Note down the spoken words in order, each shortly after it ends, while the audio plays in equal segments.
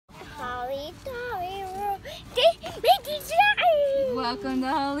Welcome to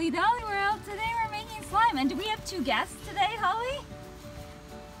Holly Dolly World. Today we're making slime. And do we have two guests today, Holly?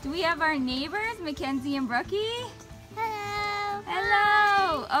 Do we have our neighbors, Mackenzie and Brookie? Hello.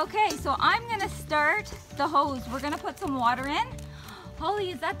 Hello. Okay, so I'm gonna start the hose. We're gonna put some water in. Holly,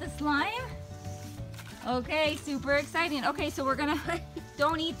 is that the slime? Okay, super exciting. Okay, so we're gonna,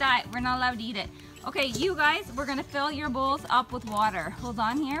 don't eat that. We're not allowed to eat it. Okay, you guys, we're gonna fill your bowls up with water. Hold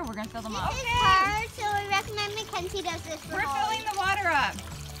on here, we're gonna fill them up. This is hard, so I recommend Mackenzie does this for We're Holly. filling the water up.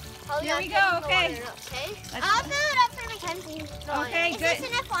 Holly, Here we go, okay. I'll fill it up for Mackenzie. Okay, good. Is this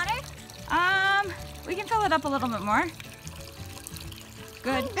enough water? We can fill it up a little bit more.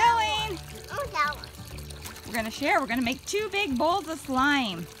 Good filling. Oh, that one. We're gonna share. We're gonna make 2 big bowls of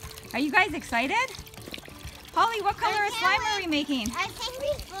slime. Are you guys excited? Holly, what color of slime are we making? I think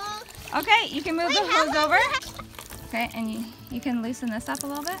we both. Okay, you can move the hose over. Okay, and you can loosen this up a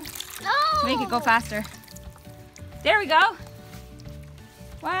little bit. No. Make it go faster. There we go.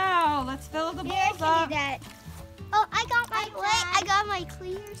 Wow, let's fill the Here, bowls up. do that. Oh, I got my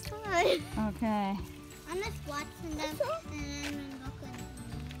clear slime. Okay. I'm just watching them and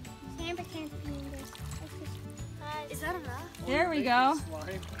looking. Amber can't see this. Is that enough? There we go.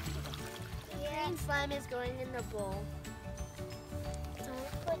 Green slime is going in the bowl.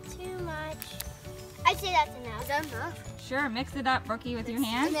 Don't put too much. I say that's enough. Is that enough? Sure, mix it up, Brookie, with your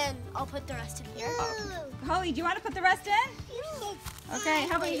hand. And then I'll put the rest in here. Holly, do you want to put the rest in? Okay,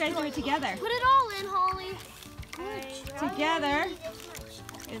 how about you guys do it together? Put it all in, Holly. Together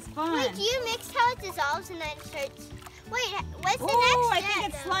is fun. Wait, do you mix how it dissolves and then it starts? Wait, what's the next Oh, I step, think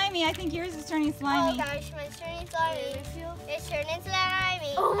it's though? slimy. I think yours is turning Oh slimy. gosh, mine's turning slimy. It's turning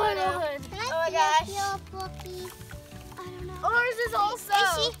slimy. Oh my god. Oh my gosh. I don't know. Ours is also.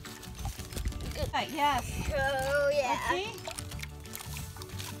 Is she? Yes. Oh yeah. Let's see.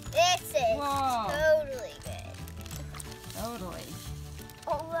 This is Whoa. totally good. Totally.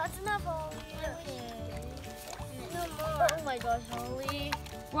 Oh, that's enough, Holly. No more. Oh my gosh, Holly.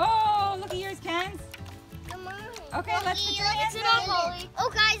 Whoa, look at yours, Ken. Come on. Okay, let's put your hands it up, in. Holly. Oh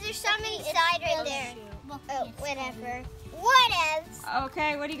guys, there's some inside right there. Oh, whatever. Whatevs.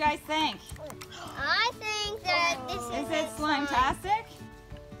 Okay, what do you guys think? I think that this Is is it slime-tastic?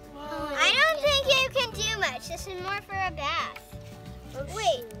 I don't think you can do much. This is more for a bath.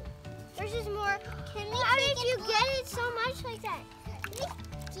 Wait, there's just more. How did you get it so much like that?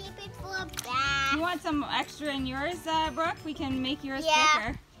 Keep it for a bath. You want some extra in yours, Brooke? We can make yours Yeah.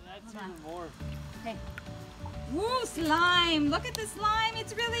 thicker. That's even more. Okay. Woo, slime! Look at the slime.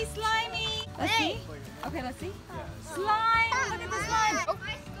 It's really slimy. Let's Hey. see. Okay, let's see. Slime! Look at the slime.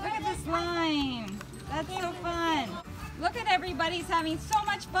 Look at the slime. That's so fun. Look at everybody's having so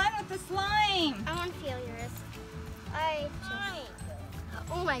much fun with the slime. I want to feel yours.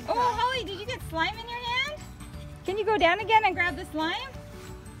 Oh my Oh, god. Holly, did you get slime in your hand? Can you go down again and grab the slime?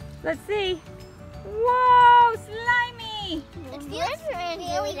 Let's see. Whoa, slimy! It feels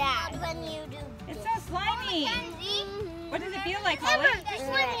really good when you do. It's so slimy. Mackenzie. What does it feel like, Holly? Amber, there's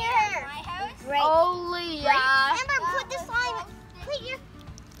one here. Great. Holy, yeah. Amber, put the slime. Put your.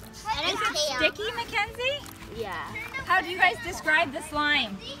 Is it sticky, Mackenzie? Yeah. How do you guys describe the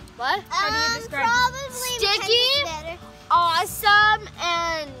slime? What? How do you describe it? Probably Sticky? Mackenzie's better. Awesome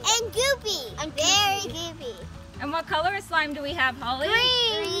and And goopy. And very goopy. And what color of slime do we have, Holly?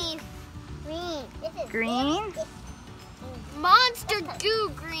 Green. Green. This is Green? monster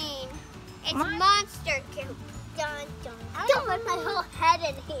goo green. It's Mon- monster goop. Dun dun. Don't put my whole head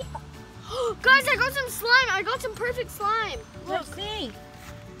in here. Guys, I got some slime. I got some perfect slime. Let's see.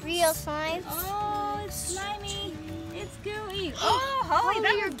 Real slime. Oh, it's slimy. It's gooey. Oh, Holly,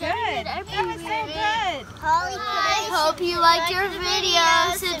 that you're was getting good. it That was so everywhere. good. Holly, I hope you liked your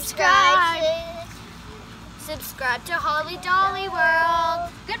video. Subscribe. Subscribe to Holly Dolly World.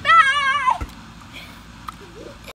 Goodbye.